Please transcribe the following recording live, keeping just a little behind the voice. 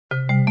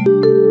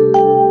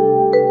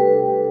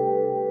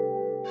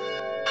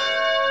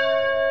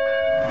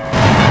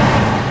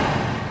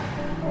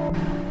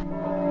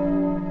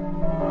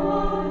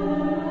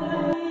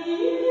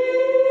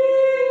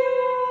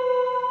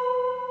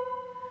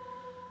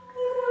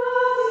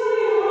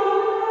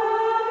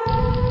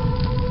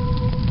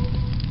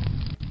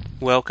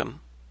Welcome.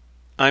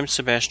 I'm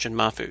Sebastian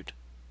Mahfoud,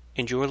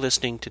 and you're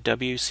listening to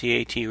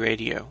WCAT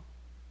Radio,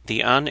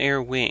 the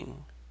on-air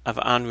wing of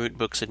En Route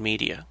Books and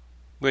Media,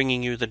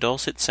 bringing you the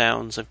dulcet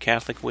sounds of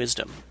Catholic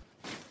wisdom.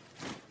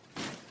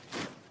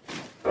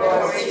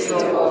 Praise the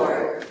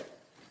Lord.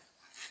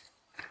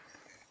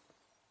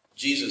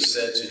 Jesus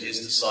said to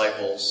his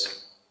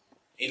disciples,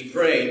 "In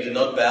praying, do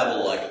not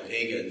babble like the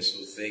pagans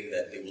who think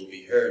that they will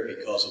be heard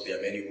because of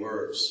their many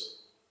words.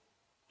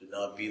 Do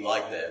not be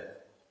like them.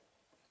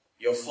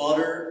 Your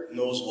Father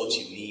knows what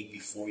you need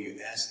before you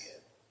ask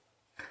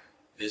Him.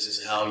 This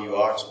is how you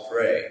are to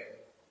pray.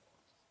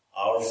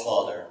 Our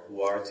Father,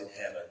 who art in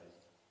heaven,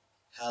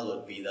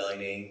 hallowed be thy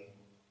name.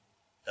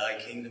 Thy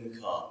kingdom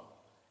come.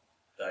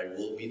 Thy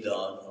will be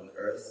done on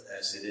earth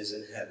as it is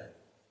in heaven.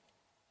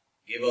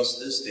 Give us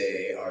this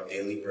day our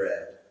daily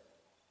bread,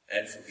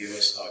 and forgive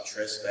us our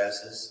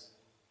trespasses,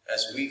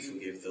 as we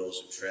forgive those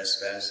who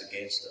trespass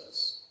against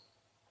us.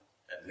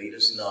 And lead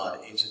us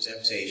not into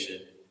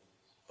temptation,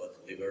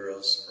 but deliver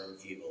us from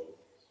evil.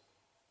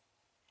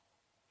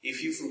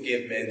 If you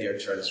forgive men their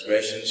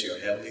transgressions, your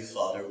heavenly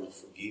Father will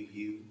forgive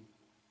you.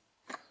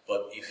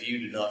 But if you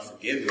do not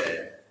forgive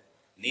men,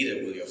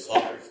 neither will your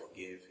Father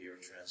forgive your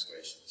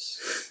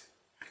transgressions."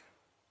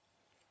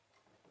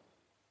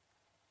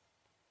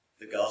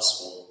 The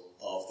Gospel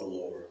of the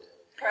Lord.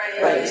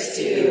 Praise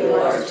to you,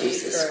 Lord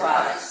Jesus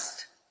Christ.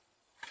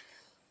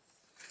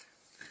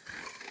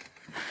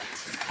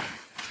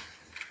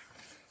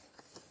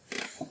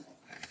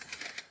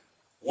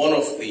 One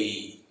of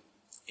the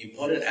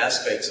important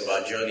aspects of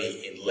our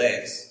journey in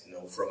Lent,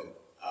 from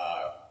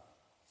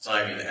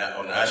time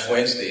on Ash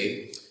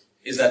Wednesday,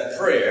 is that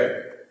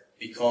prayer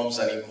becomes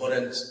an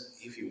important,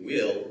 if you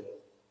will,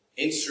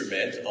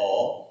 instrument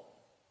or,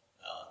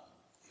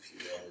 if you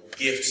will,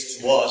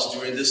 gift to us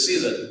during this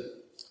season.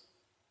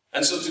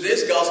 And so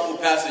today's gospel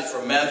passage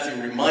from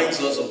Matthew reminds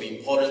us of the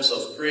importance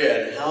of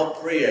prayer and how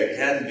prayer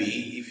can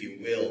be, if you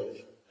will,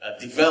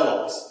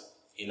 developed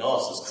in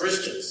us as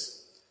Christians.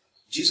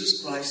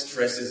 Jesus Christ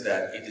stresses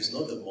that it is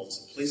not the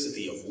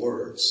multiplicity of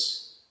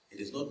words, it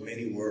is not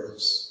many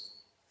words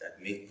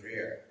that make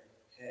prayer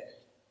heard.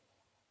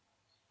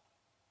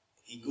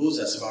 He goes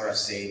as far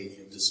as saying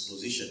your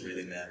disposition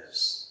really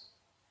matters.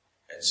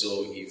 And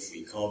so if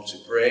we come to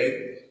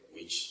pray,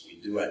 which we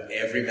do at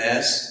every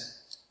Mass,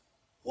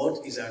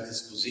 what is our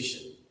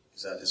disposition?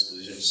 Is our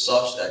disposition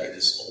such that it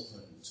is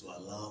open to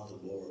allow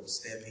the Lord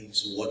step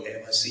into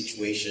whatever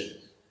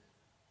situation,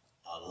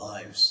 our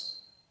lives,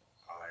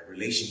 our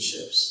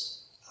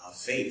relationships, our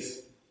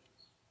faith?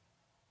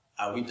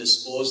 Are we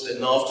disposed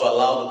enough to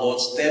allow the Lord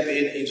step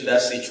into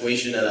that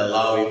situation and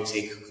allow Him to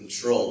take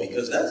control?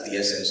 Because that's the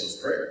essence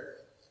of prayer.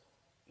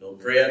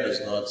 Prayer does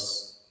not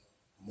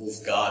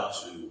move God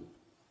to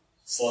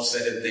force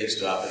certain things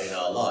to happen in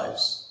our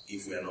lives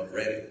if we are not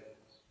ready.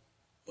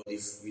 But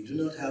if we do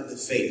not have the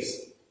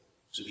faith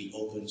to be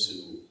open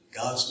to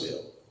God's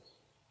will,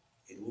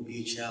 it will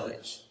be a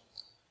challenge.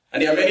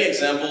 And there are many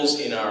examples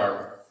in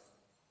our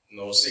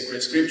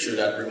sacred scripture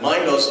that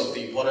remind us of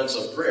the importance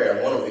of prayer.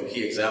 And one of the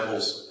key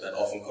examples that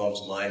often comes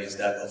to mind is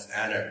that of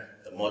Anna,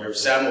 the mother of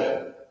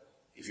Samuel.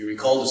 If you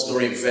recall the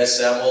story in 1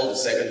 Samuel, the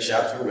 2nd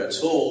chapter, we're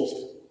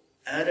told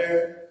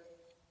Anna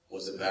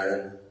was a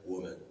barren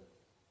woman.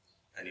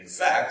 And in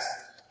fact,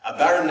 her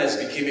barrenness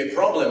became a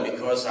problem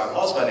because her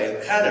husband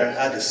Elkanah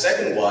had a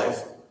second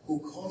wife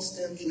who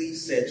constantly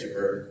said to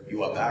her,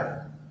 "You are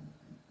barren."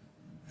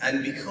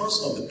 And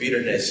because of the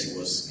bitterness she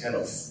was kind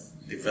of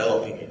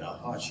developing in her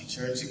heart, she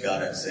turned to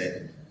God and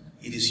said,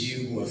 "It is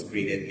you who have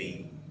created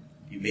me.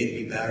 You made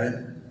me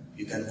barren.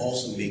 You can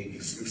also make me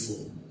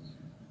fruitful."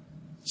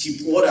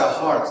 She poured her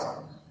heart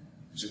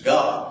to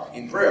God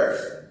in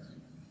prayer.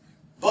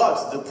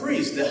 But the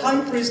priest, the high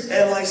priest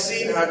Eli,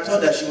 seeing her,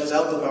 thought that she was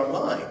out of her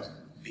mind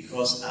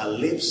because her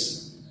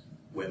lips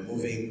were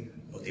moving,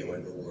 but there were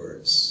no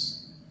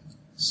words.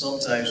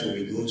 Sometimes when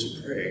we go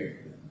to pray,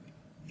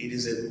 it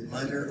is a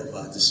matter of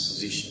our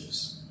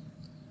dispositions.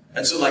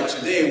 And so like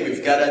today,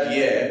 we've gathered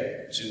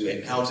here to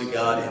encounter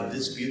God in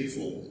this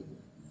beautiful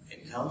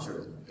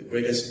encounter, the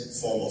greatest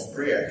form of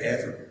prayer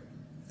ever,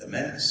 the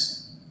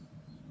Mass.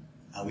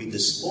 Are we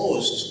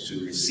disposed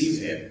to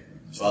receive Him,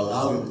 to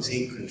allow Him to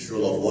take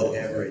control of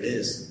whatever it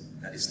is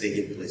that is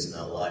taking place in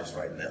our lives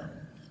right now?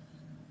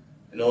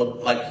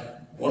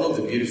 Like one of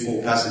the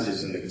beautiful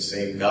passages in the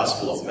same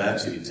Gospel of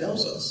Matthew, it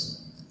tells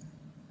us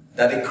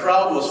that a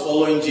crowd was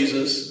following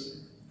Jesus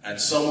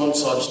and someone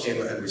touched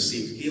Him and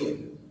received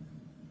healing,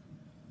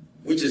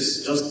 which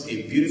is just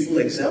a beautiful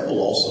example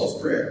also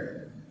of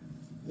prayer.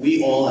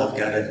 We all have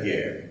gathered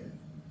here,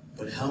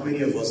 but how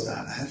many of us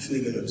are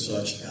actually going to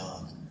touch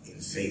God in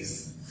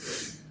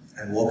faith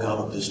and walk out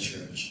of this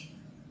church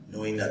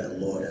knowing that the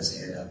Lord has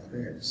heard our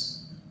prayers?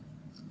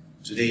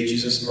 Today,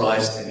 Jesus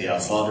Christ and the Our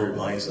Father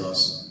reminds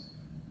us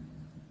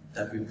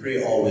that we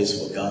pray always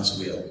for God's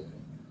will.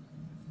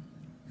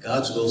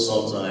 God's will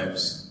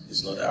sometimes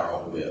is not our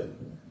own will,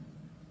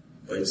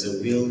 but it's a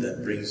will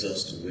that brings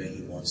us to where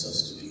He wants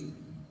us to be.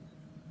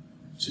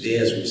 Today,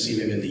 as we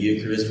receive Him in the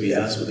Eucharist, we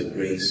ask for the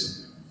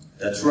grace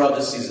That throughout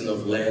the season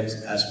of Lent,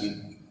 as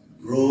we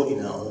grow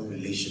in our own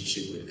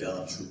relationship with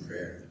God through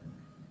prayer,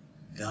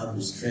 God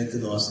will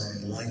strengthen us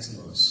and enlighten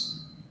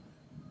us,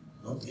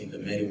 not in the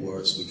many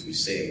words which we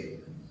say,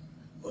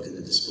 but in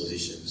the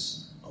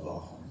dispositions of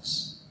our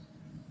hearts.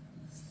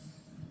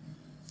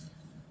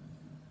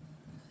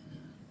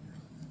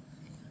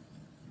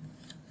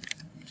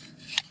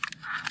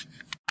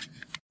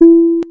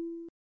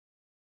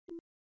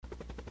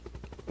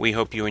 We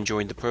hope you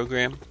enjoyed the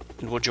program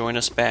and will join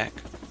us back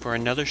for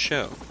another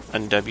show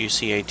on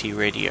WCAT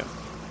Radio.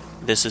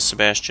 This is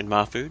Sebastian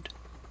Mahfood.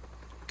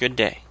 Good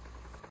day.